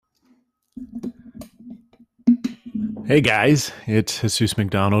Hey guys, it's Jesus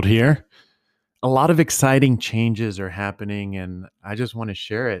McDonald here. A lot of exciting changes are happening, and I just want to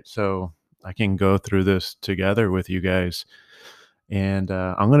share it so I can go through this together with you guys. And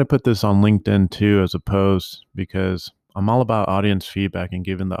I'm going to put this on LinkedIn too as a post because I'm all about audience feedback and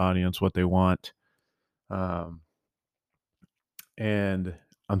giving the audience what they want. Um, and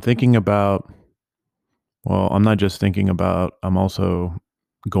I'm thinking about, well, I'm not just thinking about, I'm also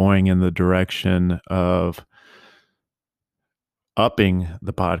going in the direction of upping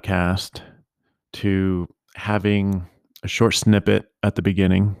the podcast to having a short snippet at the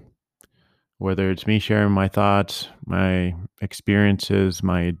beginning, whether it's me sharing my thoughts, my experiences,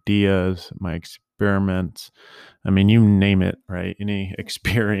 my ideas, my experiments. I mean, you name it, right? Any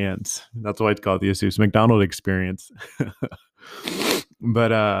experience. That's why it's called the Asus McDonald experience.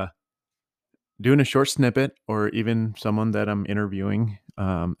 But doing a short snippet or even someone that I'm interviewing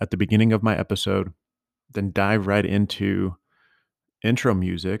at the beginning of my episode, then dive right into intro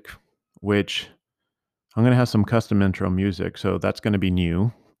music, which I'm going to have some custom intro music. So that's going to be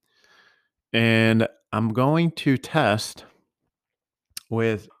new. And I'm going to test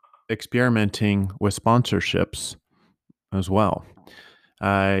with experimenting with sponsorships as well.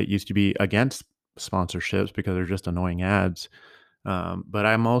 I used to be against sponsorships because they're just annoying ads. But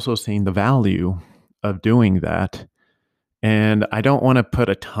I'm also seeing the value of doing that. And I don't want to put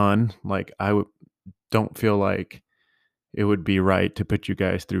a ton, like, don't feel like it would be right to put you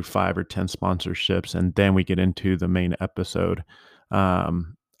guys through 5 or 10 sponsorships and then we get into the main episode.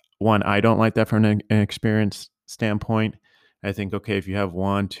 Um, One, I don't like that from an experience standpoint. I think, okay, if you have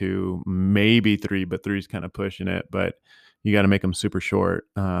 1, 2, maybe 3, but three is kind of pushing it, but you got to make them super short.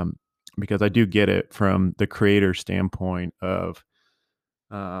 Because I do get it from the creator standpoint of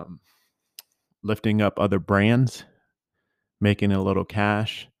um, lifting up other brands, making a little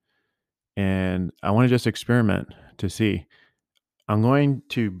cash. And I want to just experiment to see. I'm going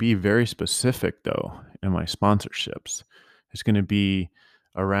to be very specific though in my sponsorships. It's going to be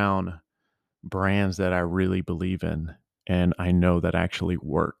around brands that I really believe in and I know that actually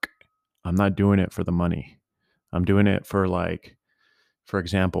work. I'm not doing it for the money. I'm doing it for, like, for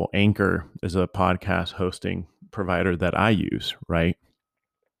example, Anchor is a podcast hosting provider that I use, right?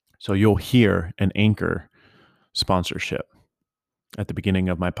 So you'll hear an Anchor sponsorship at the beginning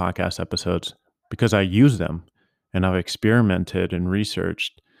of my podcast episodes because I use them and I've experimented and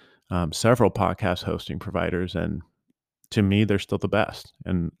researched several podcast hosting providers. And to me, they're still the best.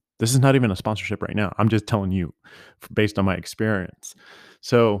 And this is not even a sponsorship right now. I'm just telling you based on my experience.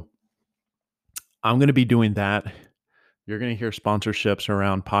 So I'm going to be doing that. You're going to hear sponsorships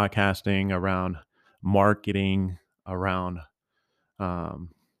around podcasting, around marketing, around um,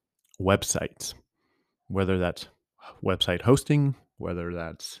 websites, whether that's website hosting, whether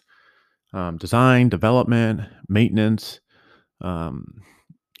that's design, development, maintenance, um,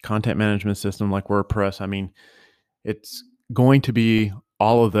 content management system like WordPress. I mean, it's going to be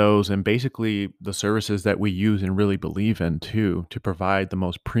all of those and basically the services that we use and really believe in too to provide the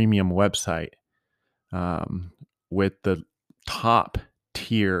most premium website um, with the top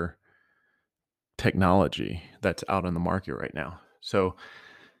tier technology that's out in the market right now. So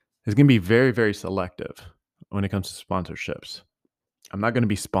it's going to be very, very selective when it comes to sponsorships. I'm not going to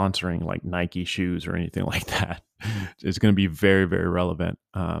be sponsoring like Nike shoes or anything like that. It's going to be very, very relevant.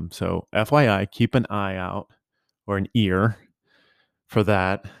 So FYI, keep an eye out or an ear for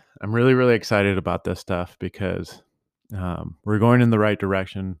that. I'm really, really excited about this stuff because we're going in the right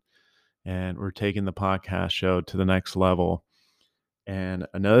direction and we're taking the podcast show to the next level. And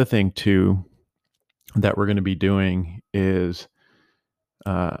another thing too that we're going to be doing is,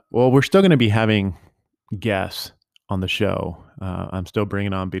 well, we're still going to be having guests on the show. I'm still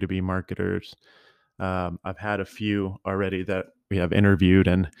bringing on B2B marketers. I've had a few already that we have interviewed,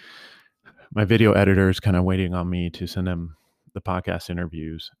 and my video editor is kind of waiting on me to send him the podcast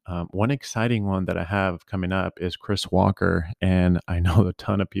interviews. One exciting one that I have coming up is Chris Walker, and I know a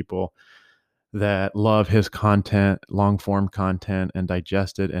ton of people that love his content, long form content, and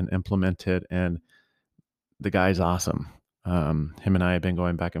digest it and implement it. And the guy's awesome. Him and I have been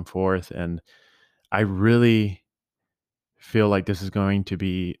going back and forth, and I really feel like this is going to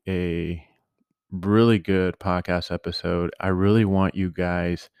be a really good podcast episode. I really want you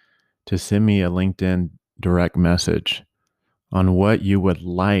guys to send me a LinkedIn direct message on what you would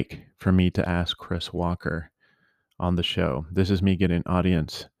like for me to ask Chris Walker on the show. This is me getting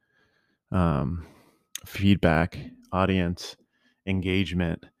audience um, feedback, audience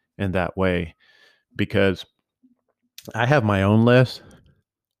engagement in that way, because I have my own list,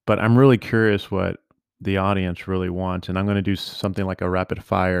 but I'm really curious what the audience really wants. And I'm going to do something like a rapid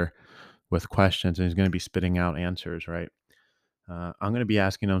fire with questions, and he's going to be spitting out answers, right? I'm going to be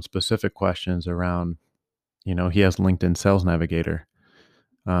asking him specific questions around, he has LinkedIn Sales Navigator.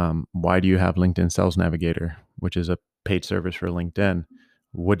 Why do you have LinkedIn Sales Navigator, which is a paid service for LinkedIn?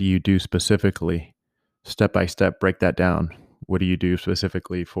 What do you do specifically? Step by step, break that down. What do you do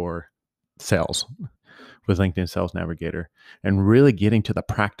specifically for sales with LinkedIn Sales Navigator? And really getting to the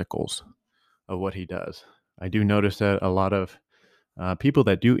practicals of what he does. I do notice that a lot of people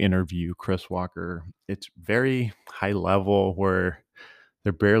that do interview Chris Walker, it's very high level where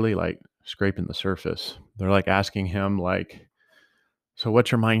they're barely like scraping the surface. They're like asking him like, so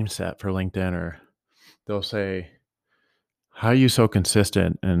what's your mindset for LinkedIn? Or they'll say, how are you so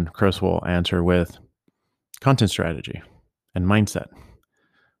consistent? And Chris will answer with content strategy and mindset.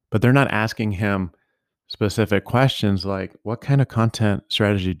 But they're not asking him specific questions like, what kind of content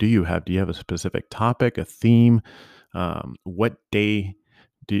strategy do you have? Do you have a specific topic, a theme? What day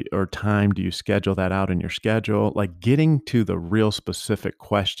or time do you schedule that out in your schedule? Like getting to the real specific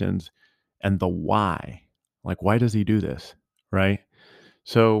questions and the why. Like, why does he do this? Right.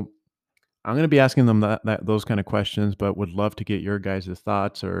 So I'm going to be asking them that those kind of questions, but would love to get your guys'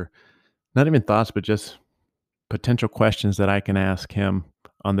 thoughts, or not even thoughts, but just potential questions that I can ask him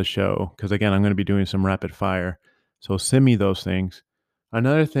on the show. Because again, I'm going to be doing some rapid fire. So send me those things.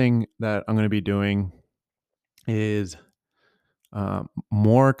 Another thing that I'm going to be doing is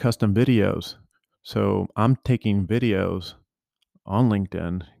more custom videos. So I'm taking videos on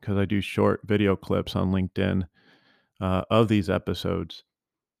LinkedIn because I do short video clips on LinkedIn of these episodes.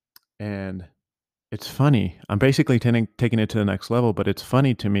 And it's funny. I'm basically taking it to the next level, but it's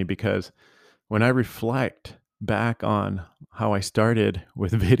funny to me because when I reflect back on how I started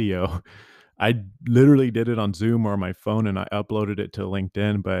with video, I literally did it on Zoom or my phone and I uploaded it to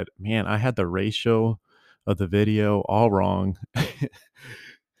LinkedIn. But man, I had the ratio of the video all wrong.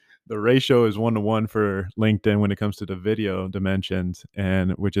 The ratio is 1 to 1 for LinkedIn when it comes to the video dimensions,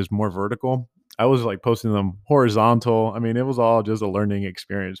 and which is more vertical. I was like posting them horizontal. I mean, it was all just a learning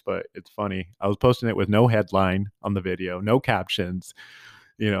experience, but it's funny. I was posting it with no headline on the video, no captions,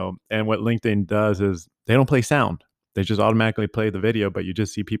 and what LinkedIn does is they don't play sound. They just automatically play the video, but you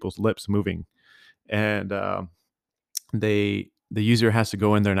just see people's lips moving. And the user has to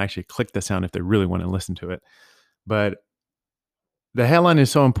go in there and actually click the sound if they really want to listen to it. But the headline is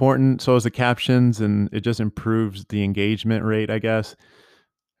so important, so is the captions, and it just improves the engagement rate, I guess.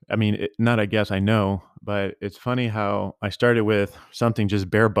 I mean, not I guess, I know, but it's funny how I started with something just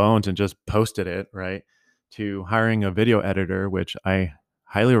bare bones and just posted it, right? To hiring a video editor, which I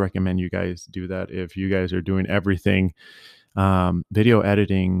highly recommend you guys do that if you guys are doing everything. Video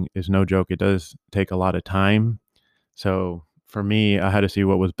editing is no joke. It does take a lot of time. So for me, I had to see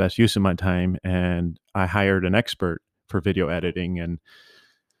what was best use of my time, and I hired an expert for video editing and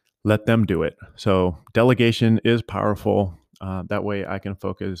let them do it. So delegation is powerful. That way I can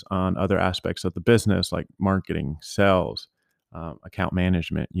focus on other aspects of the business like marketing, sales, account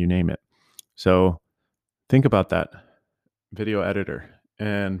management, you name it. So think about that video editor.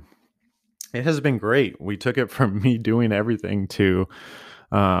 And it has been great. We took it from me doing everything to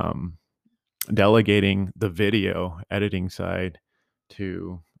um, delegating the video editing side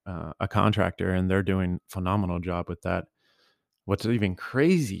to a contractor, and they're doing a phenomenal job with that. What's even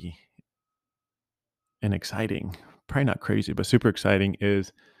crazy and exciting, probably not crazy, but super exciting,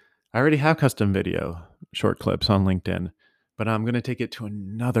 is I already have custom video short clips on LinkedIn, but I'm going to take it to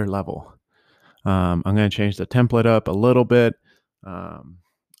another level. I'm going to change the template up a little bit. Um,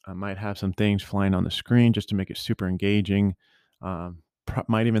 I might have some things flying on the screen just to make it super engaging.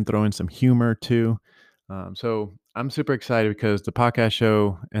 Might even throw in some humor too. So I'm super excited because the podcast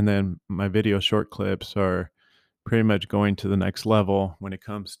show and then my video short clips are pretty much going to the next level when it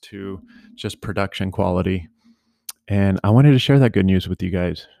comes to just production quality. And I wanted to share that good news with you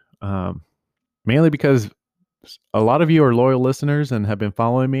guys, mainly because a lot of you are loyal listeners and have been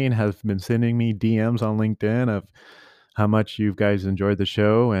following me and have been sending me DMs on LinkedIn of how much you guys enjoyed the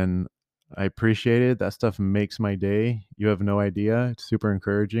show. And I appreciate it. That stuff makes my day. You have no idea. It's super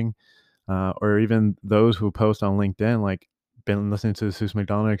encouraging. Or even those who post on LinkedIn, like, been listening to the Seuss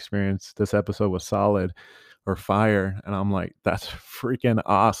McDonald Experience. This episode was solid or fire. And I'm like, that's freaking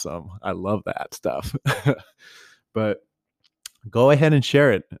awesome. I love that stuff. But go ahead and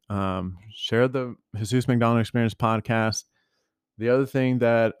share it. Share the Jesus McDonald Experience podcast. The other thing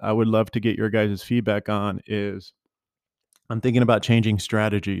that I would love to get your guys' feedback on is I'm thinking about changing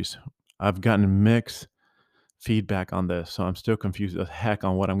strategies. I've gotten mixed feedback on this, so I'm still confused as heck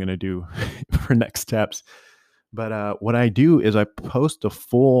on what I'm going to do for next steps. But what I do is I post a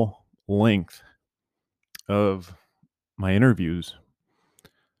full length of my interviews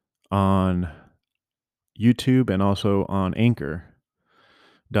on YouTube and also on Anchor.fm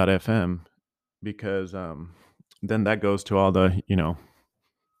because then that goes to all the,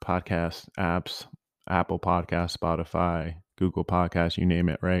 podcast apps, Apple Podcast, Spotify, Google Podcasts, you name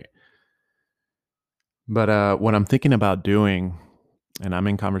it, right? But what I'm thinking about doing, and I'm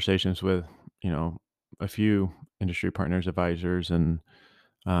in conversations with, you know, a few industry partners, advisors, and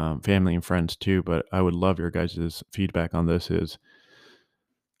family and friends too. But I would love your guys' feedback on this. Is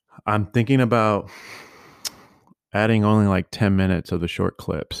I'm thinking about adding only like 10 minutes of the short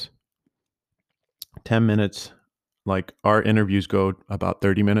clips. 10 minutes, like our interviews go about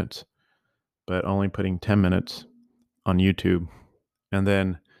 30 minutes, but only putting 10 minutes on YouTube. And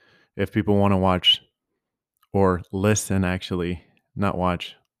then if people want to watch or listen, actually, not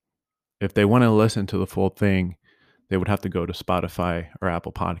watch, if they want to listen to the full thing, they would have to go to Spotify or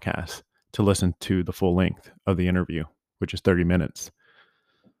Apple Podcasts to listen to the full length of the interview, which is 30 minutes.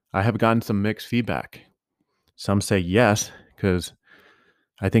 I have gotten some mixed feedback. Some say yes, because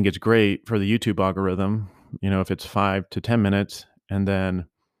I think it's great for the YouTube algorithm, if it's 5 to 10 minutes, and then,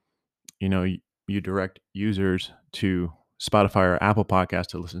 you direct users to Spotify or Apple Podcast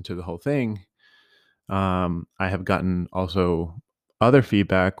to listen to the whole thing. I have gotten also other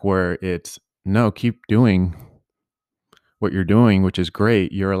feedback where it's no, keep doing what you're doing, which is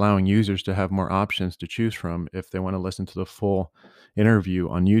great. You're allowing users to have more options to choose from if they want to listen to the full interview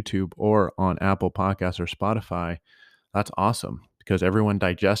on YouTube or on Apple Podcasts or Spotify. That's awesome because everyone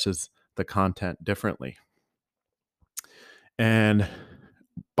digests the content differently. And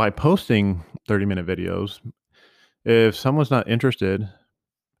by posting 30-minute videos, if someone's not interested,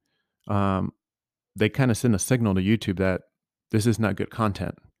 um, they kind of send a signal to YouTube that this is not good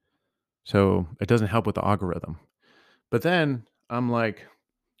content. So it doesn't help with the algorithm. But then I'm like,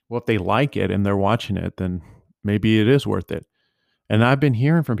 well, if they like it and they're watching it, then maybe it is worth it. And I've been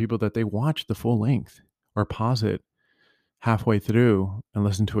hearing from people that they watch the full length or pause it halfway through and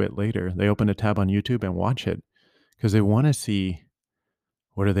listen to it later. They open a tab on YouTube and watch it because they want to see,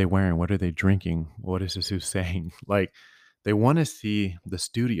 what are they wearing? What are they drinking? What is this who's saying? Like, they want to see the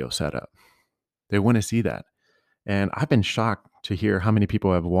studio setup. They want to see that. And I've been shocked to hear how many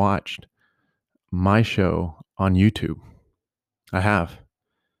people have watched my show on YouTube. I have.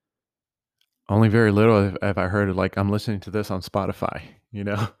 Only very little have I heard, like, I'm listening to this on Spotify, you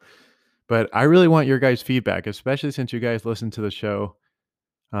know? But I really want your guys' feedback, especially since you guys listen to the show.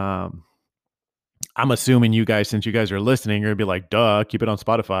 Um, I'm assuming you guys, since you guys are listening, you're gonna be like, duh, keep it on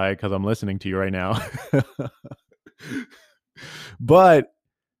Spotify because I'm listening to you right now. But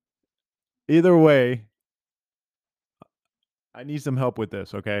either way, I need some help with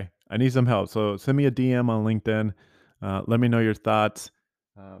this, okay? I need some help. So send me a DM on LinkedIn. Let me know your thoughts.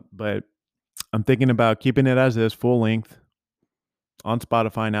 But I'm thinking about keeping it as is, full length on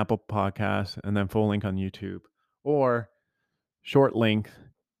Spotify and Apple Podcasts, and then full length on YouTube, or short length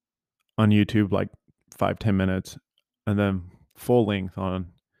on YouTube, like 5-10 minutes, and then full length on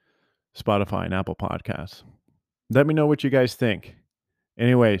Spotify and Apple Podcasts. Let me know what you guys think.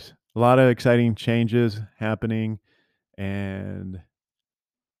 Anyways, a lot of exciting changes happening, and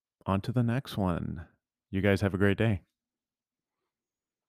on to the next one. You guys have a great day.